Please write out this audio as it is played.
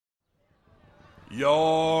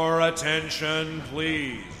Your attention,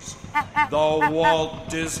 please. The Walt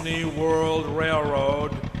Disney World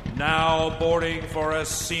Railroad now boarding for a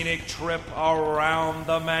scenic trip around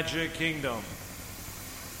the Magic Kingdom.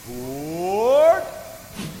 Board!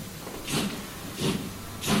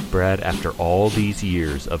 Brad, after all these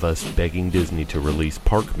years of us begging Disney to release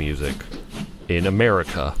park music in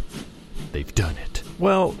America, they've done it.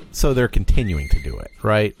 Well, so they're continuing to do it,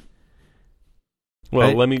 right?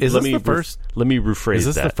 Well, let me rephrase Is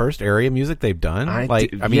this that. the first area music they've done?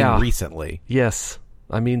 Recently. Yes.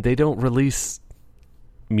 I mean, they don't release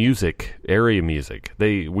music, area music.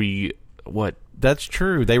 That's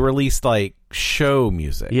true. They released like show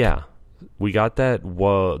music. Yeah. We got that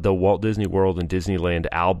the Walt Disney World and Disneyland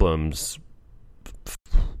albums.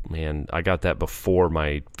 Man, I got that before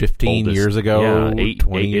my 15 years ago. Yeah,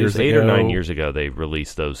 20 years ago. 8 or 9 years ago they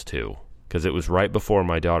released those two, because it was right before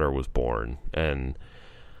my daughter was born. And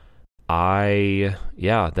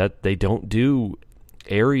that they don't do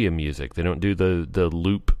area music. They don't do the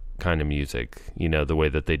loop kind of music, the way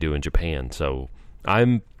that they do in Japan. So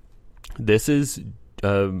this is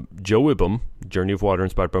Joe Wibbum, Journey of Water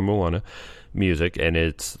inspired by Moana music, and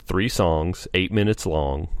it's 3 songs, 8 minutes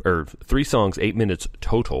long, or 3 songs, 8 minutes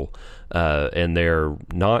total, and they're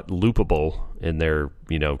not loopable in their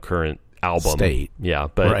current album state. Yeah,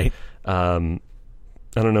 but right. I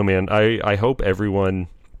don't know, man. I hope everyone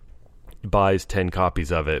buys 10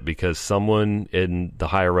 copies of it, because someone in the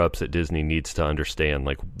higher ups at Disney needs to understand,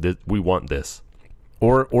 like, we want this.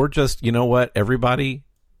 Or just, you know what, everybody,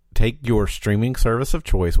 take your streaming service of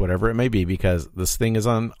choice, whatever it may be, because this thing is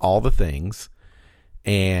on all the things,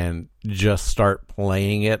 and just start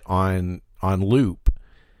playing it on loop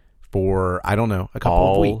for, I don't know, a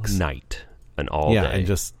couple of weeks. All night and all day.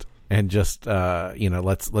 And just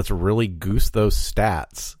let's really goose those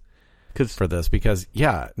stats for this, because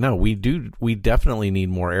we definitely need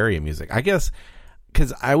more area music. I guess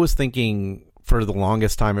because I was thinking for the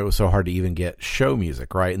longest time it was so hard to even get show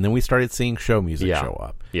music, right? And then we started seeing show music show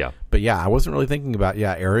up. Yeah. But I wasn't really thinking about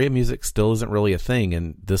area music still isn't really a thing,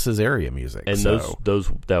 and this is area music. And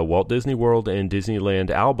the Walt Disney World and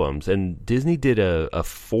Disneyland albums, and Disney did a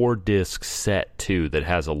 4-disc set too that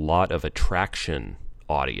has a lot of attraction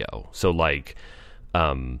audio. So like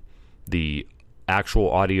the actual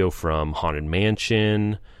audio from Haunted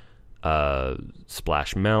Mansion,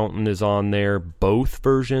 Splash Mountain is on there, both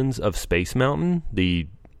versions of Space Mountain, the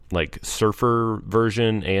like surfer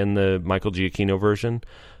version and the Michael Giacchino version.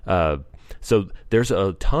 So there's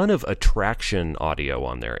a ton of attraction audio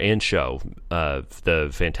on there, and show. The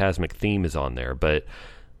Fantasmic theme is on there, but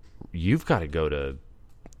you've got to go to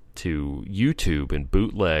YouTube and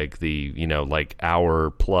bootleg the hour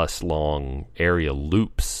plus long area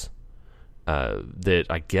loops that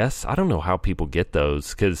I guess, I don't know how people get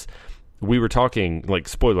those, because we were talking, like,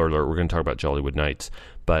 spoiler alert, we're going to talk about Jollywood Nights,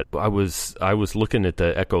 but I was looking at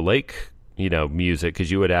the Echo Lake music,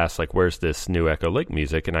 because you had asked, like, where's this new Echo Lake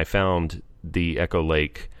music, and I found the Echo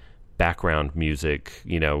Lake background music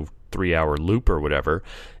 3-hour loop or whatever.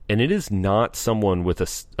 And it is not someone with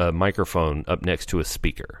a microphone up next to a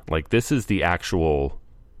speaker. Like, this is the actual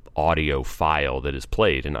audio file that is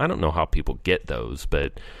played. And I don't know how people get those,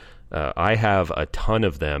 but I have a ton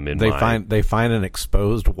of them in They find an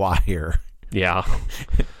exposed wire. Yeah.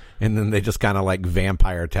 And then they just kind of like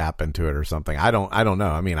vampire tap into it or something. I don't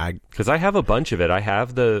know. I mean, because I have a bunch of it. I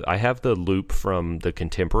have the loop from the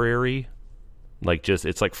Contemporary. Like,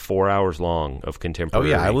 it's like 4 hours long of Contemporary. Oh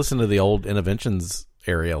yeah, I listen to the old Interventions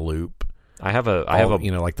area loop. I have a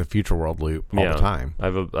like the Future World loop all the time.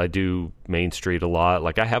 I do Main Street a lot.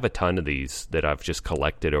 Like, I have a ton of these that I've just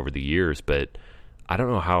collected over the years, but I don't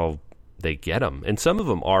know how they get them. And some of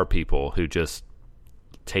them are people who just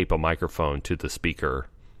tape a microphone to the speaker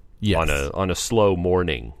on a slow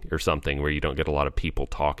morning or something where you don't get a lot of people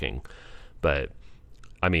talking. But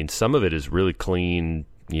I mean, some of it is really clean,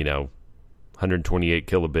 128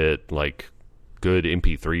 kilobit, like, good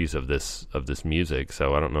MP3s of this music.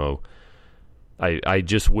 So I don't know. I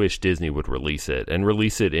just wish Disney would release it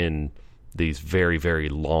in these very, very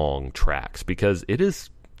long tracks, because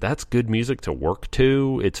that's good music to work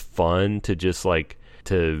to. It's fun to just like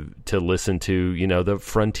to listen to. The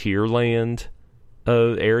Frontierland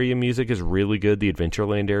area music is really good. The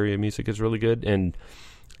Adventureland area music is really good, and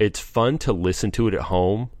it's fun to listen to it at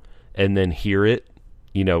home and then hear it,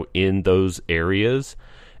 in those areas.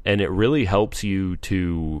 And it really helps you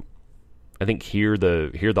to, I think, hear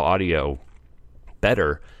the audio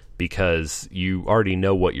better, because you already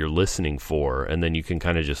know what you're listening for, and then you can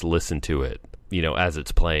kind of just listen to it, as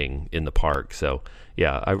it's playing in the park. So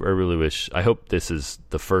Yeah, I really wish. I hope this is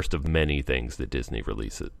the first of many things that Disney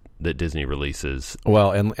releases.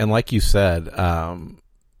 Well, and like you said,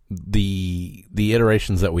 the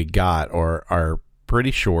iterations that we got are pretty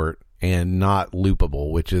short and not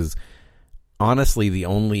loopable, which is honestly the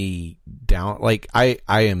only down. Like I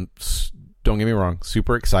am, don't get me wrong,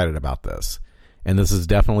 super excited about this, and this is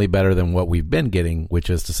definitely better than what we've been getting, which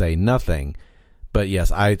is to say nothing. But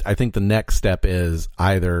yes, I think the next step is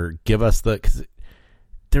either give us because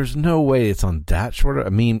there's no way it's on that short of, I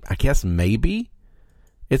mean, I guess maybe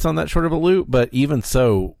it's on that short of a loop, but even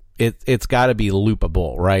so, it's got to be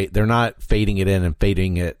loopable, right? They're not fading it in and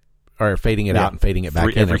fading it, or fading it out and fading it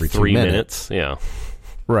back in every 3 minutes. Yeah.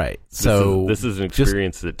 Right. So this is an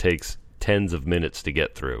experience that takes tens of minutes to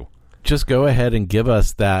get through. Just go ahead and give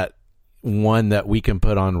us that one that we can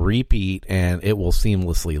put on repeat and it will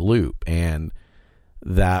seamlessly loop, and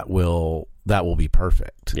that will be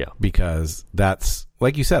perfect. Yeah. Because that's,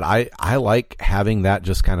 like you said, I like having that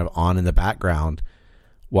just kind of on in the background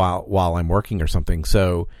while I'm working or something.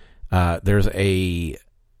 So there's a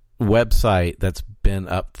website that's been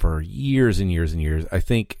up for years and years and years. I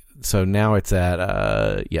think so now it's at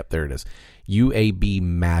yep, there it is.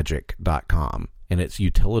 uabmagic.com, and it's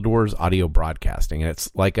Utilidors Audio Broadcasting, and it's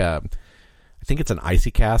like I think it's an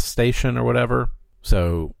ICCast station or whatever.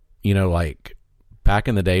 So, you know, like back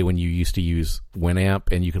in the day when you used to use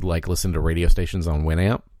Winamp and you could like listen to radio stations on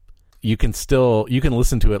Winamp, you can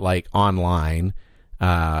listen to it like online,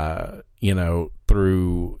 you know,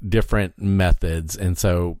 through different methods. And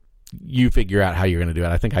so you figure out how you're going to do it.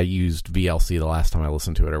 I think I used VLC the last time I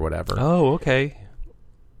listened to it or whatever. Oh, okay.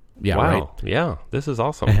 Yeah. Wow. Right. Yeah. This is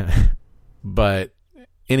awesome. But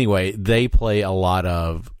anyway, they play a lot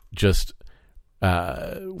of just,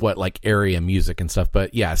 like area music and stuff.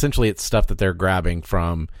 But yeah, essentially it's stuff that they're grabbing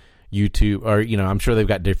from YouTube, or, you know, I'm sure they've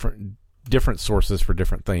got different sources for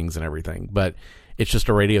different things and everything, but it's just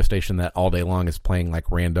a radio station that all day long is playing like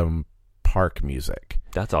random park music.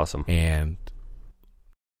 That's awesome. And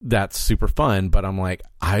that's super fun, but I'm like,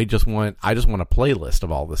 I just want a playlist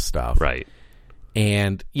of all this stuff. Right.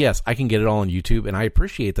 And yes, I can get it all on YouTube, and I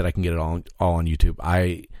appreciate that I can get it all on YouTube.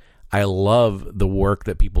 I love the work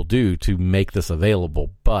that people do to make this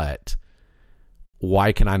available, but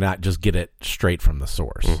why can I not just get it straight from the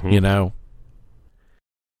source? Mm-hmm. You know?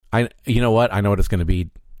 You know what? I know what it's going to be,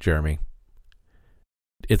 Jeremy.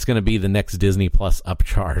 It's going to be the next Disney Plus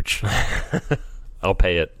upcharge. I'll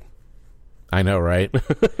pay it. I know, right?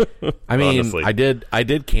 I mean, honestly. I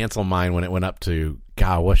did cancel mine when it went up to,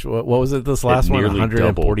 God, what was it this last one?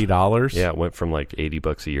 $140? Yeah, it went from like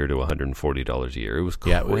 $80 a year to $140 a year. It was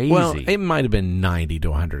crazy. Yeah, well, it might have been $90 to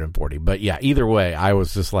 $140, but yeah, either way, I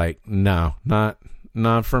was just like, no, not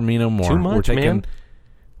for me no more. Too much, man.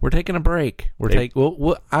 We're taking a break.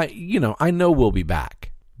 I know we'll be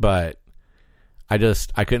back, but I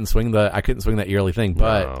couldn't swing that yearly thing.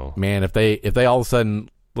 But no. Man, if they all of a sudden,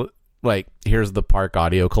 like, here's the park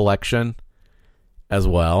audio collection as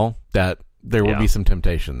well, that there will be some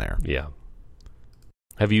temptation there. Yeah.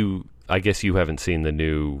 I guess you haven't seen the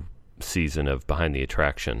new season of Behind the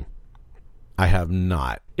Attraction. I have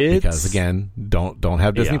not, because again, don't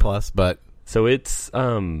have Disney Plus, but so it's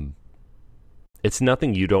nothing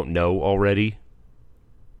you don't know already.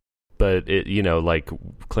 But it, you know, like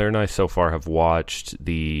Claire and I so far have watched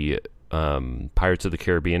the Pirates of the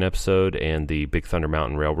Caribbean episode and the Big Thunder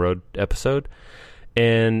Mountain Railroad episode,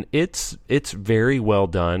 and it's very well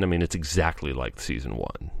done. I mean, it's exactly like season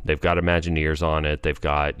one. They've got Imagineers on it. They've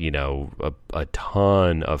got, you know, a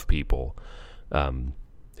ton of people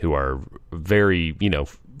who are very, you know,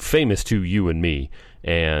 famous to you and me,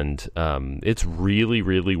 and it's really,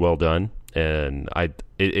 really well done. And I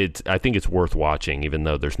think it's worth watching, even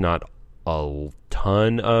though there's not a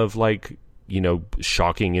ton of, like, you know,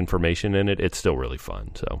 shocking information in it. It's still really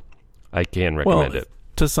fun, so I can recommend it.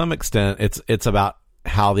 To some extent, it's about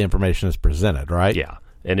how the information is presented, right? Yeah,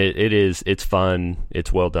 and it's fun.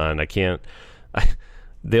 It's well done.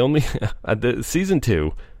 The season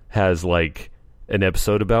 2 has like an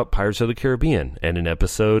episode about Pirates of the Caribbean and an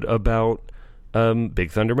episode about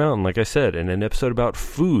Big Thunder Mountain, like I said, and an episode about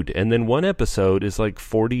food, and then one episode is like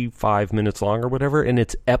 45 minutes long or whatever, and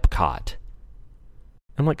it's Epcot.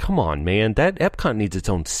 I'm like, come on, man, that Epcot needs its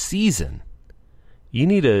own season. You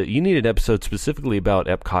need an episode specifically about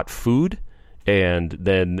Epcot food, and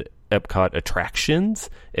then Epcot attractions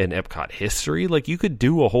and Epcot history. Like, you could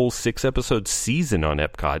do a whole 6-episode season on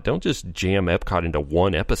Epcot. Don't just jam Epcot into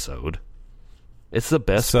one episode. It's the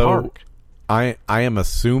best park. I am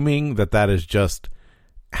assuming that is just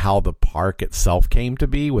how the park itself came to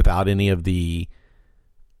be, without any of the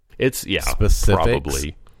specifics.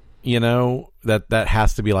 Probably. that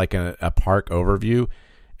has to be like a park overview.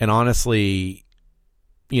 And honestly,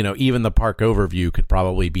 even the park overview could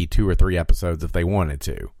probably be 2 or 3 episodes if they wanted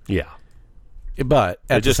to. Yeah. But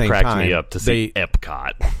at the same time, it just cracked me up to see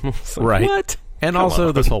Epcot. Like, right. What? And Come also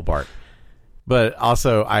on. this whole park. But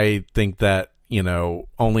also I think that,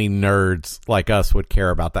 only nerds like us would care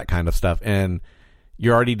about that kind of stuff. And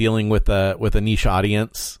you're already dealing with a niche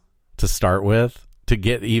audience to start with. To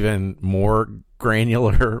get even more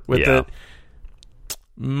granular with it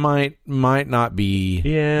might not be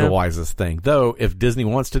the wisest thing. Though if Disney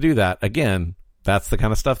wants to do that, again, that's the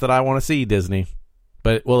kind of stuff that I want to see, Disney.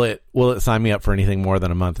 But will it sign me up for anything more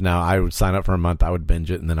than a month? Now, I would sign up for a month, I would binge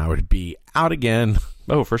it, and then I would be out again.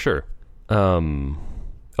 Oh, for sure.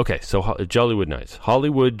 Okay, so Jollywood Nights.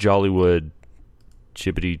 Hollywood, Jollywood,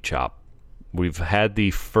 Chippity Chop. We've had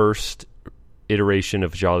the first iteration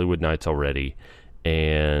of Jollywood Nights already.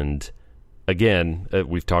 And again,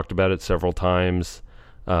 we've talked about it several times.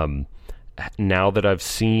 Now that I've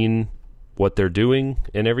seen what they're doing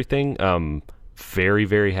and everything, very,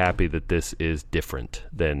 very happy that this is different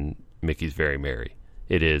than Mickey's Very Merry.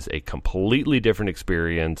 It is a completely different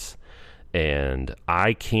experience, and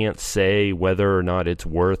I can't say whether or not it's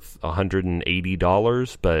worth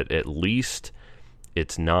 $180, but at least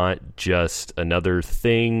it's not just another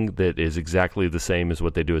thing that is exactly the same as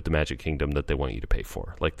what they do at the Magic Kingdom that they want you to pay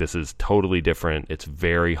for. Like, this is totally different. It's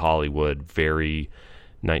very Hollywood, very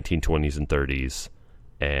 1920s and 30s,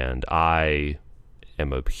 and I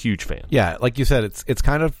am a huge fan. Yeah, like you said, it's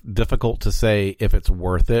kind of difficult to say if it's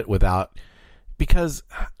worth it because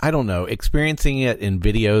I don't know, experiencing it in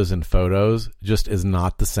videos and photos just is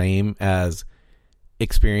not the same as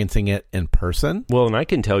experiencing it in person. Well, and I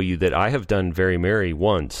can tell you that I have done Very Merry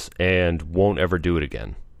once and won't ever do it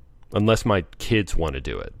again unless my kids want to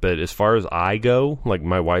do it. But as far as I go, like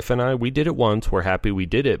my wife and I, we did it once. We're happy we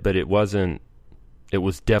did it, but it was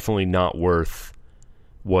definitely not worth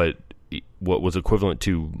what was equivalent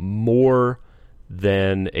to more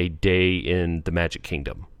than a day in the Magic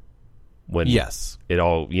Kingdom. When it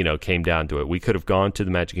all, came down to it. We could have gone to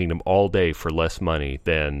the Magic Kingdom all day for less money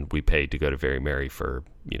than we paid to go to Very Merry for,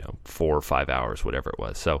 4 or 5 hours, whatever it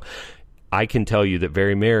was. So I can tell you that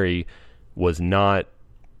Very Merry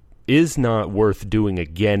is not worth doing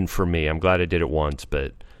again for me. I'm glad I did it once,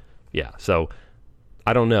 but yeah. So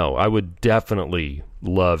I don't know. I would definitely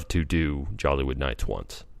love to do Jollywood Nights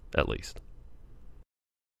once, at least.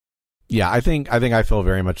 Yeah, I think I feel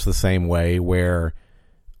very much the same way, where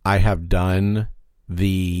I have done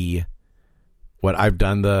the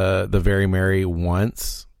Very Merry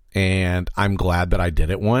once, and I'm glad that I did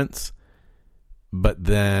it once. But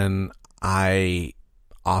then I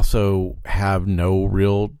also have no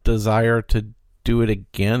real desire to do it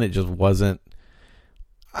again. It just wasn't.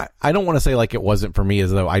 I don't want to say like it wasn't for me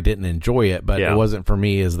as though I didn't enjoy it, but it wasn't for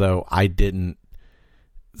me as though I didn't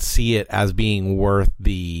see it as being worth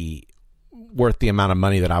the amount of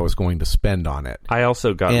money that I was going to spend on it. I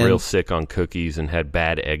also got real sick on cookies and had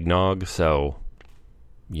bad eggnog, so,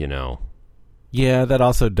 Yeah, that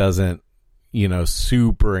also doesn't,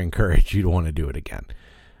 super encourage you to want to do it again.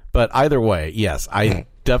 But either way, yes, I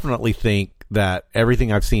definitely think that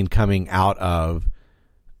everything I've seen coming out of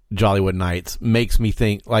Jollywood Nights makes me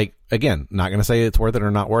think, like, again, not going to say it's worth it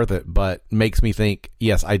or not worth it, but makes me think,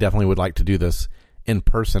 yes, I definitely would like to do this in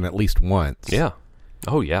person at least once. Yeah.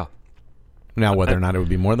 Oh, yeah. Now, whether or not it would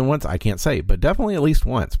be more than once, I can't say, but definitely at least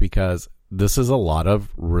once, because this is a lot of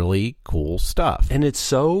really cool stuff. And it's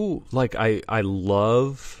so, like, I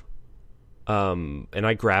love, and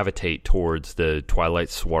I gravitate towards the Twilight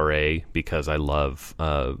Soiree because I love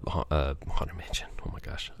Haunted Mansion. Oh, my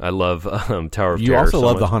gosh. I love Tower of Terror. You also so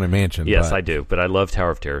love much. the Haunted Mansion. Yes, I do, but I love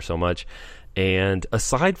Tower of Terror so much. And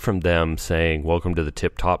aside from them saying, welcome to the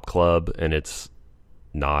Tip Top Club, and it's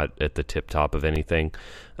not at the tip top of anything,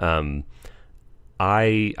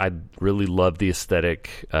 I really love the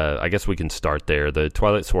aesthetic. I guess we can start there. The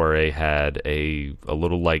Twilight Soiree had a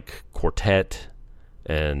little like quartet,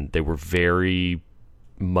 and they were very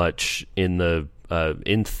much in the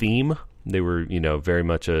in theme. They were very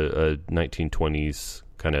much a 1920s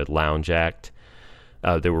kind of lounge act.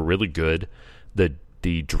 They were really good.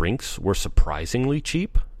 The drinks were surprisingly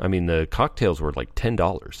cheap. I mean, the cocktails were like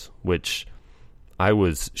 $10, which I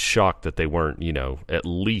was shocked that they weren't at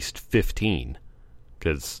least 15.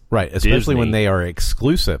 Right, especially when they are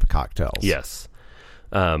exclusive cocktails. Yes.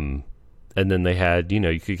 And then they had,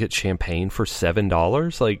 you could get champagne for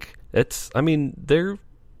 $7. Like,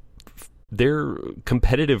 they're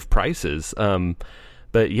competitive prices.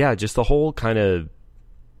 But yeah, just the whole kind of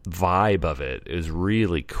vibe of it is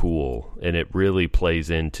really cool, and it really plays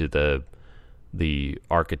into the the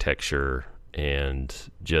architecture and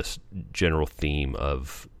just general theme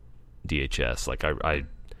of DHS. Like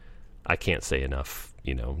I can't say enough,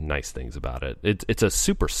 nice things about it. It's a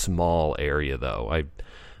super small area though.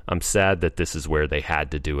 I'm sad that this is where they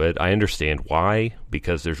had to do it. I understand why,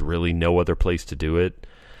 because there's really no other place to do it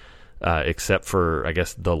except for, I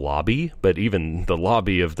guess, the lobby. But even the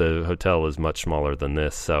lobby of the hotel is much smaller than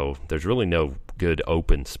this, so there's really no good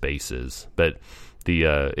open spaces. But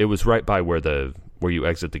it was right by where you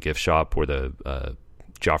exit the gift shop, where the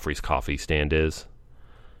Joffrey's coffee stand is.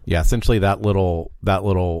 Yeah, essentially that little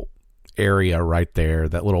area right there,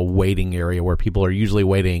 that little waiting area where people are usually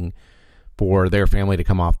waiting for their family to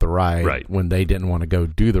come off the ride when they didn't want to go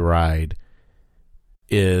do the ride,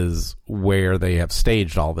 is where they have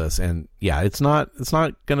staged all this. And yeah, it's not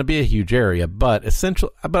going to be a huge area, but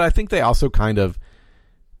I think they also kind of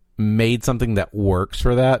made something that works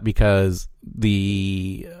for that, because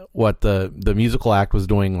the musical act was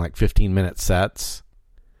doing like 15-minute sets,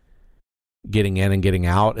 getting in and getting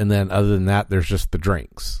out, and then other than that there's just the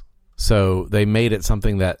drinks. So they made it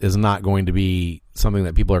something that is not going to be something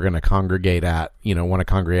that people are going to congregate at, want to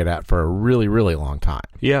congregate at for a really, really long time.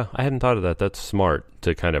 Yeah, I hadn't thought of that. That's smart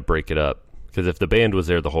to kind of break it up, because if the band was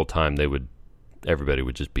there the whole time, everybody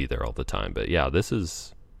would just be there all the time. But yeah,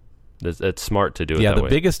 it's smart to do it that way. Yeah, the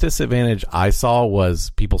biggest disadvantage I saw was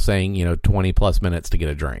people saying, 20 plus minutes to get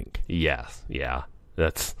a drink. Yeah.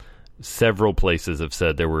 That's several places have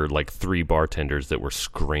said there were like 3 bartenders that were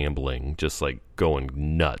scrambling, just like going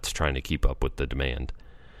nuts trying to keep up with the demand.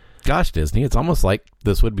 Gosh, Disney, it's almost like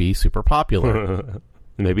this would be super popular.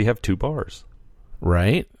 Maybe have 2 bars.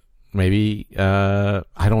 Right? Maybe, I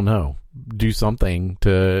don't know, do something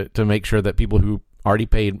to make sure that people who already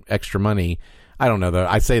paid extra money, I don't know though.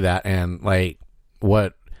 I say that, and like,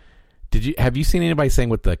 have you seen anybody saying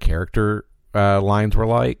what the character lines were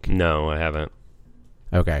like? No, I haven't.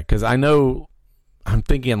 Okay, because I'm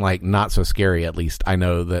thinking like Not So Scary, at least. I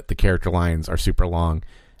know that the character lines are super long.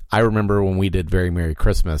 I remember when we did Very Merry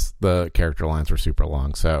Christmas, the character lines were super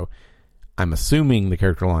long. So I'm assuming the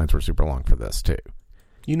character lines were super long for this too.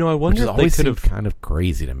 I wonder if they could have kind of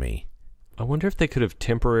crazy to me. I wonder if they could have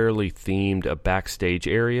temporarily themed a backstage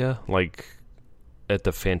area, like at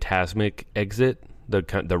the Fantasmic exit,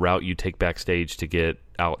 the route you take backstage to get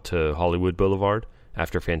out to Hollywood Boulevard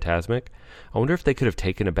after Fantasmic. I wonder if they could have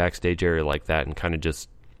taken a backstage area like that and kind of just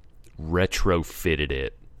retrofitted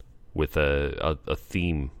it with a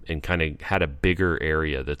theme, and kind of had a bigger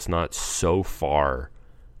area that's not so far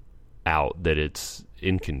out that it's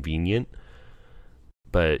inconvenient.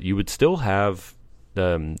 But you would still have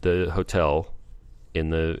the hotel in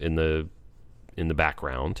the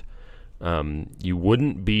background. You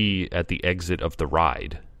wouldn't be at the exit of the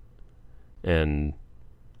ride, and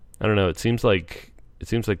I don't know. It seems like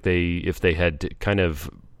if they had kind of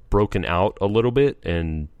broken out a little bit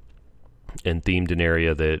and themed an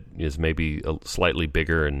area that is maybe slightly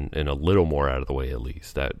bigger and a little more out of the way, at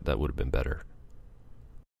least that would have been better.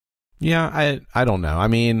 Yeah, I don't know. I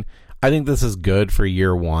mean, I think this is good for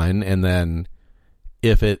year one, and then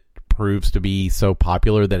if it proves to be so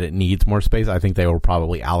popular that it needs more space, I think they will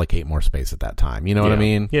probably allocate more space at that time. You know what I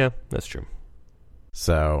mean? Yeah, that's true.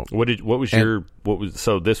 So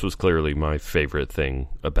so this was clearly my favorite thing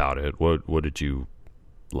about it. What did you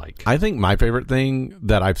like? I think my favorite thing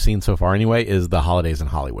that I've seen so far anyway is the Holidays in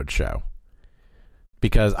Hollywood show,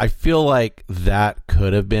 because I feel like that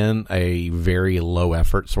could have been a very low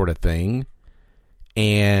effort sort of thing,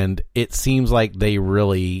 and it seems like they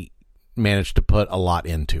really managed to put a lot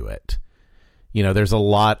into it. There's a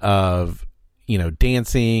lot of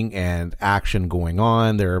dancing and action going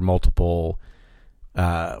on. There are multiple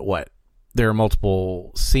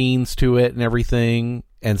scenes to it and everything,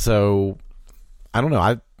 and so I don't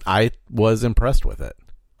know, I was impressed with it.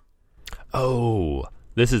 Oh,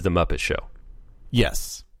 this is the Muppet Show.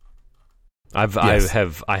 Yes. I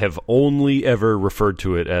have only ever referred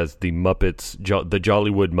to it as the Muppets, the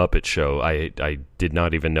Jollywood Muppet Show. I did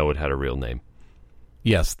not even know it had a real name.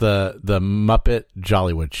 Yes, the Muppet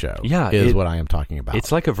Jollywood Show. Is what I am talking about.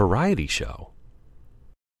 It's like a variety show.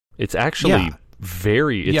 It's actually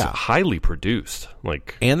it's highly produced.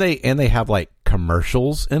 Like, and they have like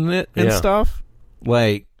commercials in it and stuff.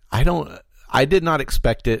 Like, I did not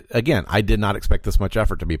expect it. Again, I did not expect this much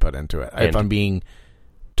effort to be put into it, if I'm being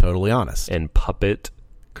totally honest. And Puppet,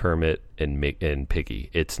 Kermit, and Piggy.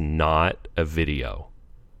 It's not a video.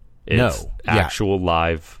 It's actual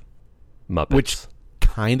live Muppets. Which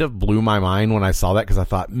kind of blew my mind when I saw that, because I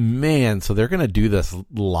thought, man, so they're going to do this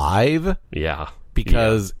live? Yeah.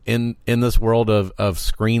 Because in this world of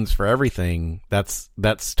screens for everything, that's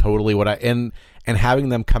totally what and and having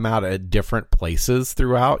them come out at different places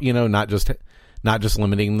throughout, not just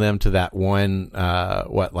limiting them to that one,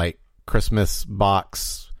 Christmas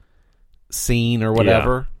box scene or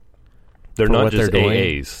whatever. Yeah. They're not just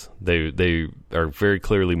AAs. They are very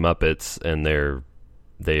clearly Muppets, and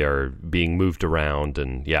they are being moved around,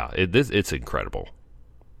 and it's incredible.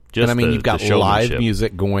 You've got live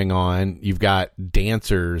music going on. You've got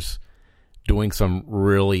dancers doing some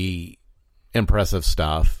really impressive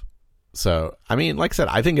stuff. So, like I said,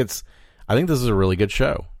 I think this is a really good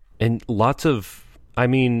show. And lots of,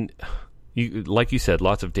 like you said,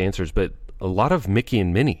 lots of dancers, but a lot of Mickey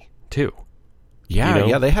and Minnie, too.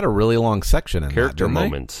 Yeah, they had a really long section in character that,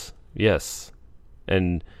 moments. Yes.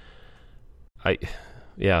 And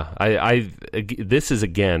this is,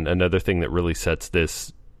 again, another thing that really sets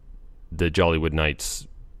the Jollywood Nights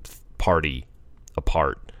party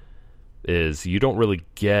apart, is you don't really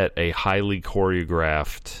get a highly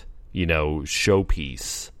choreographed,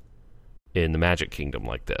 showpiece in the Magic Kingdom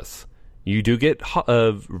like this. You do get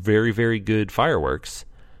very, very good fireworks,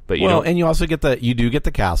 but and you also get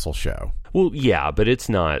the castle show. Well, yeah, but it's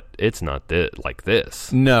not like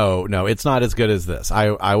this. No, it's not as good as this.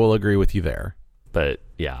 I will agree with you there. But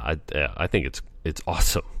yeah, I think it's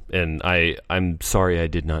awesome. And I'm sorry I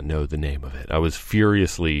did not know the name of it. I was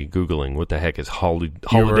furiously Googling what the heck is Holidays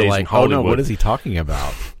in Hollywood. Oh no, what is he talking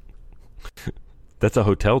about? That's a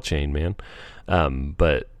hotel chain, man.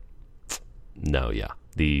 But no, yeah.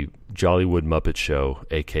 The Jollywood Muppet Show,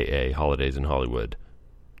 a.k.a. Holidays in Hollywood,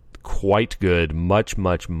 quite good. Much,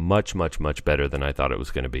 much, much, much, much better than I thought it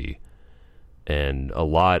was going to be. And a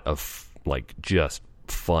lot of, just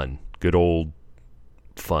fun. Good old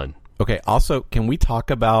fun. Okay, also, can we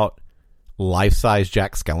talk about life-size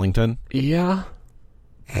Jack Skellington? Yeah.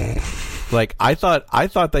 I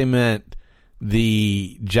thought they meant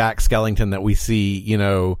the Jack Skellington that we see,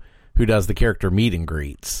 who does the character meet and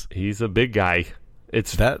greets. He's a big guy.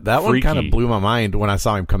 It's that one kind of blew my mind when I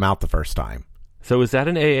saw him come out the first time. So is that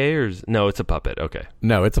an AA or no? It's a puppet. Okay.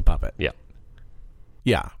 No, it's a puppet. Yeah.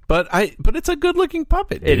 Yeah, but it's a good looking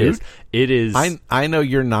puppet, dude. It is. I know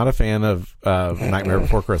you're not a fan of Nightmare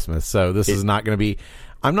Before Christmas, so this is not going to be.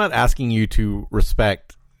 I'm not asking you to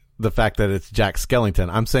respect the fact that it's Jack Skellington.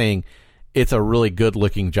 I'm saying it's a really good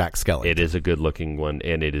looking Jack Skellington. It is a good looking one,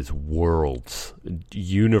 and it is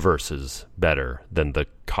universes better than the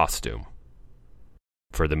costume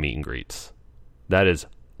for the meet and greets. That is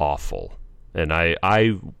awful, and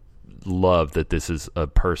I love that this is a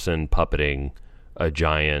person puppeting a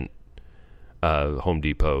giant Home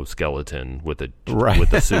Depot skeleton with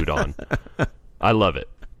a suit on. I love it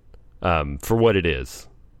for what it is,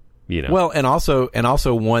 Well, and also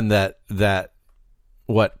one that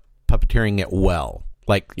puppeteering it well,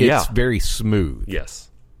 it's very smooth.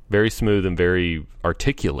 Yes, very smooth and very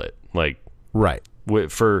articulate. Right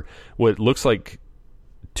for what looks like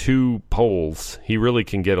two poles, he really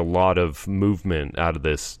can get a lot of movement out of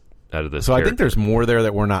this. So character. I think there's more there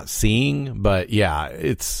that we're not seeing, but yeah,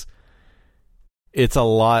 it's a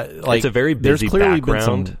lot. It's a very busy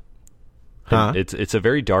background. Huh? It's a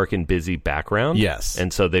very dark and busy background. Yes,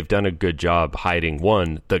 and so they've done a good job hiding,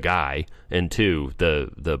 one, the guy, and two,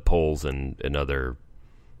 the poles and other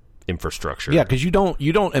infrastructure. Yeah, because you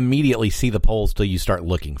don't immediately see the poles till you start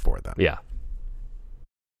looking for them. Yeah.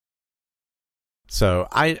 So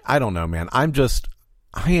I don't know, man. I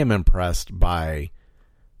am impressed by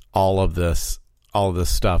all of this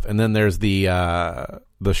stuff. And then there's the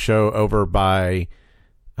show over by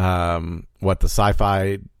the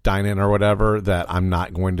Sci-Fi Dine-In or whatever that I'm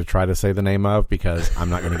not going to try to say the name of because I'm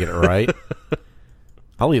not going to get it right.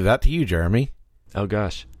 I'll leave that to you, Jeremy. Oh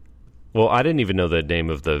gosh. Well, I didn't even know the name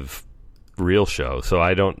of the real show, so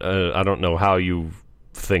I don't know how you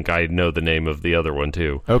think I know the name of the other one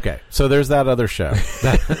too. Okay, so there's that other show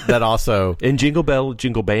that also, and Jingle Bell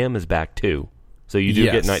Jingle Bam is back too. So you do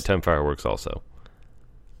get nighttime fireworks also.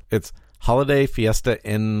 It's Holiday Fiesta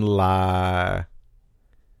en la...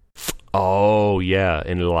 Oh, yeah,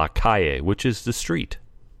 in La Calle, which is the street.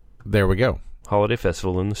 There we go. Holiday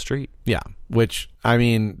Festival in the street. Yeah, which,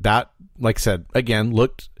 that, like I said, again,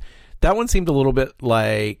 that one seemed a little bit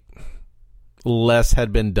like less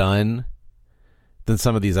had been done than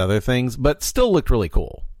some of these other things, but still looked really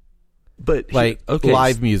cool. But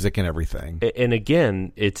live music and everything. And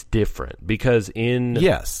again, it's different because in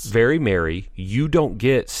Very Merry, you don't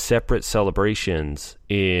get separate celebrations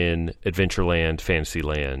in Adventureland,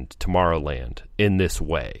 Fantasyland, Tomorrowland in this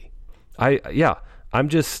way. I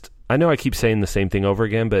know I keep saying the same thing over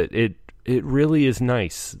again, but it really is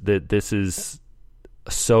nice that this is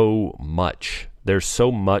so much. There's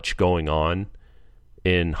so much going on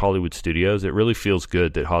in Hollywood Studios, it really feels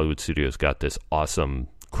good that Hollywood Studios got this awesome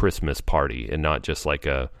Christmas party and not just like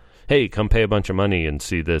a, hey, come pay a bunch of money and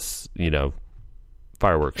see this,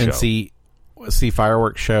 fireworks show. And see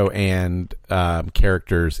fireworks show and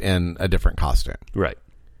characters in a different costume. Right.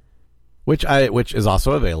 Which is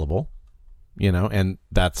also available, and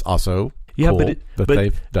that's also cool that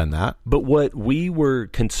they've done that. But what we were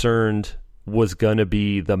concerned was going to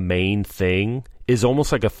be the main thing is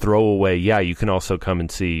almost like a throwaway. Yeah, you can also come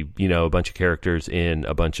and see, a bunch of characters in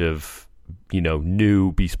a bunch of,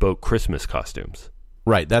 new bespoke Christmas costumes.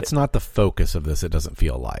 Right. That's not the focus of this. It doesn't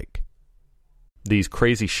feel like. These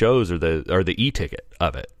crazy shows are the e-ticket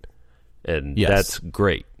of it. And yes. That's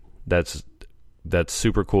great. That's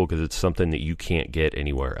super cool because it's something that you can't get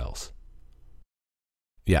anywhere else.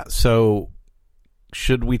 Yeah. So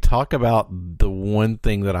should we talk about the one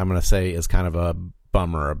thing that I'm going to say is kind of a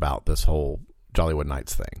bummer about this whole Jollywood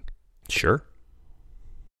Nights thing? Sure.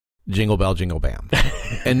 Jingle Bell, Jingle Bam.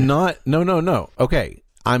 And no. Okay.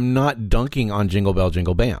 I'm not dunking on Jingle Bell,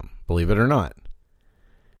 Jingle Bam, believe it or not.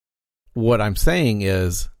 What I'm saying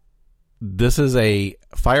is this is a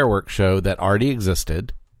fireworks show that already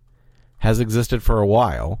existed, has existed for a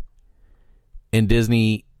while, and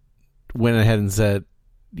Disney went ahead and said,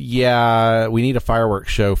 yeah, we need a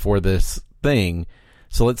fireworks show for this thing,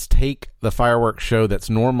 so let's take the fireworks show that's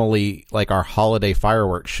normally like our holiday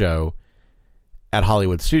fireworks show at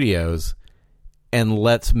Hollywood Studios, and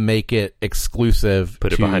let's make it exclusive.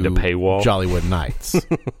 Put it behind a paywall. Jollywood Nights.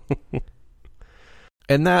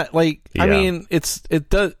 And that, I mean, it's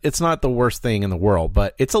not the worst thing in the world,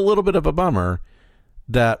 but it's a little bit of a bummer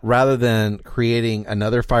that rather than creating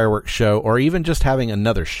another fireworks show or even just having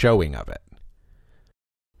another showing of it,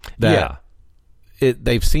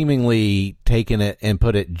 they've seemingly taken it and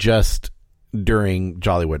put it just during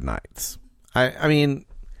Jollywood Nights. I mean,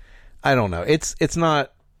 I don't know. It's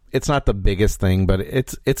not the biggest thing, but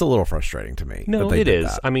it's a little frustrating to me. No, it is.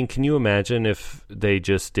 That. I mean, can you imagine if they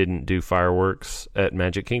just didn't do fireworks at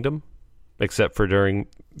Magic Kingdom, except for during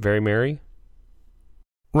Very Merry?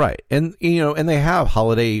 Right, and and they have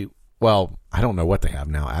holiday. Well, I don't know what they have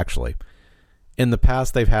now. Actually, in the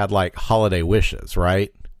past they've had like holiday wishes,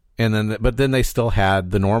 right? But then they still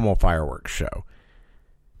had the normal fireworks show.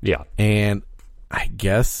 Yeah, and I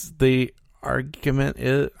guess the argument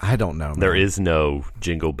is, I don't know. There is no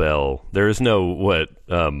Jingle Bell. There is no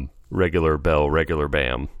regular bell, regular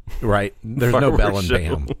bam. Right. There's no bell and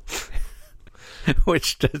bam.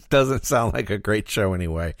 Which just doesn't sound like a great show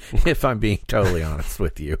anyway, if I'm being totally honest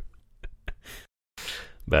with you.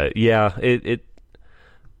 But yeah, it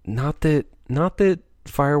not that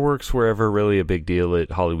fireworks were ever really a big deal at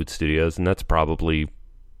Hollywood Studios, and that's probably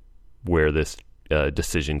where this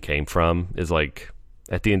decision came from, is like,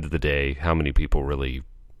 at the end of the day, how many people really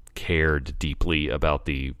cared deeply about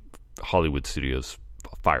the Hollywood Studios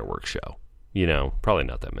fireworks show? Probably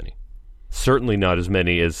not that many. Certainly not as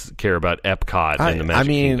many as care about Epcot and the Magic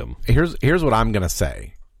Kingdom. Here's what I'm going to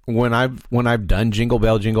say. When I've done Jingle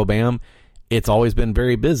Bell, Jingle Bam, it's always been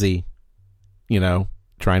very busy,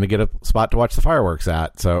 trying to get a spot to watch the fireworks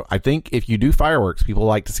at. So I think if you do fireworks, people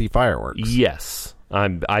like to see fireworks. Yes. I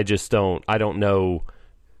don't know.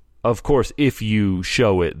 Of course, if you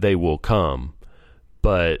show it, they will come.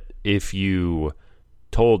 But if you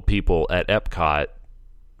told people at Epcot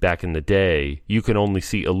back in the day, you can only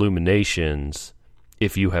see illuminations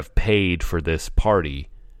if you have paid for this party,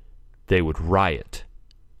 they would riot.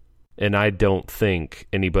 And I don't think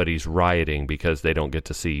anybody's rioting because they don't get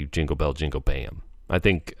to see Jingle Bell, Jingle Bam. I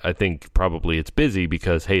think probably it's busy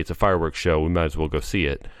because, hey, it's a fireworks show, we might as well go see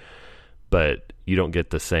it. But you don't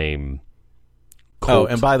get the same cult,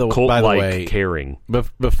 and by the way, caring.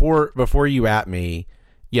 Before you at me,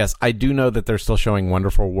 yes, I do know that they're still showing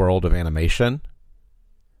Wonderful World of Animation.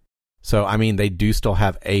 So, I mean, they do still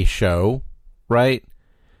have a show, right?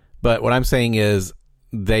 But what I'm saying is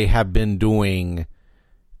they have been doing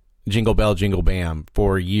Jingle Bell, Jingle Bam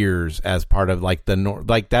for years as part of like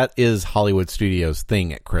that is Hollywood Studios'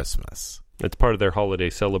 thing at Christmas. It's part of their holiday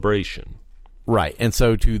celebration. Right. And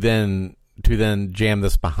so to then jam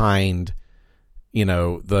this behind,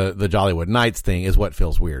 the Jollywood Nights thing is what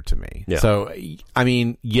feels weird to me. Yeah. So, I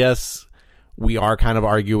mean, yes, we are kind of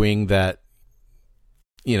arguing that,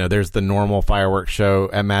 there's the normal fireworks show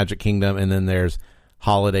at Magic Kingdom, and then there's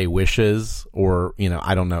holiday wishes, or,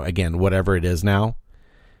 I don't know, again, whatever it is now.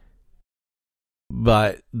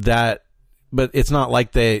 But it's not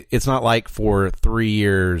like for 3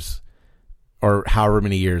 years or however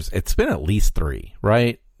many years. It's been at least 3,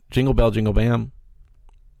 right? Jingle Bell, Jingle Bam.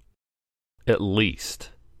 At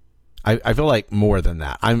least. I feel like more than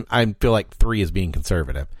that. I feel like 3 is being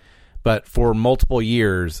conservative. But for multiple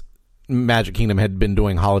years, Magic Kingdom had been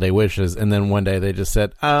doing holiday wishes, and then one day they just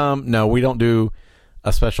said, no, we don't do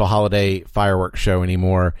a special holiday fireworks show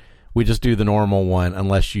anymore. We just do the normal one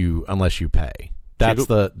unless you pay. That is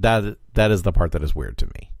the part that is weird to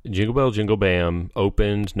me. Jingle Bell Jingle Bam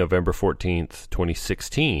opened November 14th,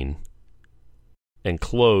 2016 and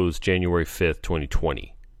closed January 5th,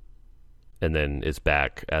 2020. And then it's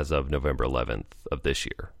back as of November 11th of this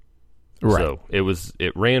year. Right. So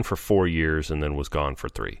it ran for 4 years and then was gone for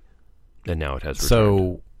 3. And now it has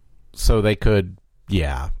returned. So they could,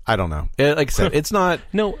 yeah, I don't know. Like I said, it's not.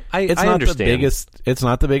 No, I not understand. The biggest. It's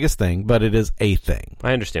not the biggest thing, but it is a thing.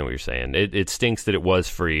 I understand what you're saying. It stinks that it was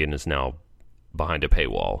free and is now behind a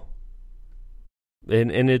paywall.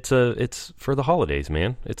 And it's for the holidays,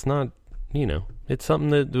 man. It's not, it's something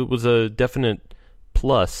that was a definite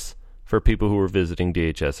plus for people who were visiting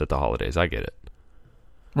DHS at the holidays. I get it.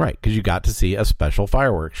 Right, because you got to see a special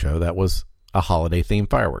fireworks show that was a holiday themed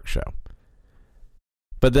fireworks show.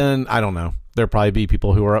 But then, I don't know. There'll probably be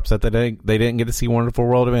people who are upset that they didn't get to see Wonderful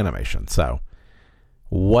World of Animation. So,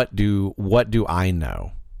 what do I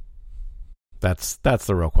know? That's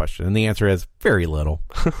the real question. And the answer is very little.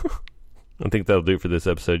 I think that'll do it for this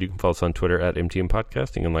episode. You can follow us on Twitter at MTM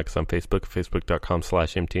Podcast. You can like us on Facebook,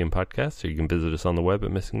 facebook.com/MTM Podcast. Or you can visit us on the web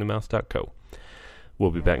at missingthemouse.co.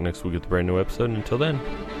 We'll be back next week with a brand new episode. And until then,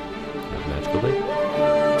 have a magical day.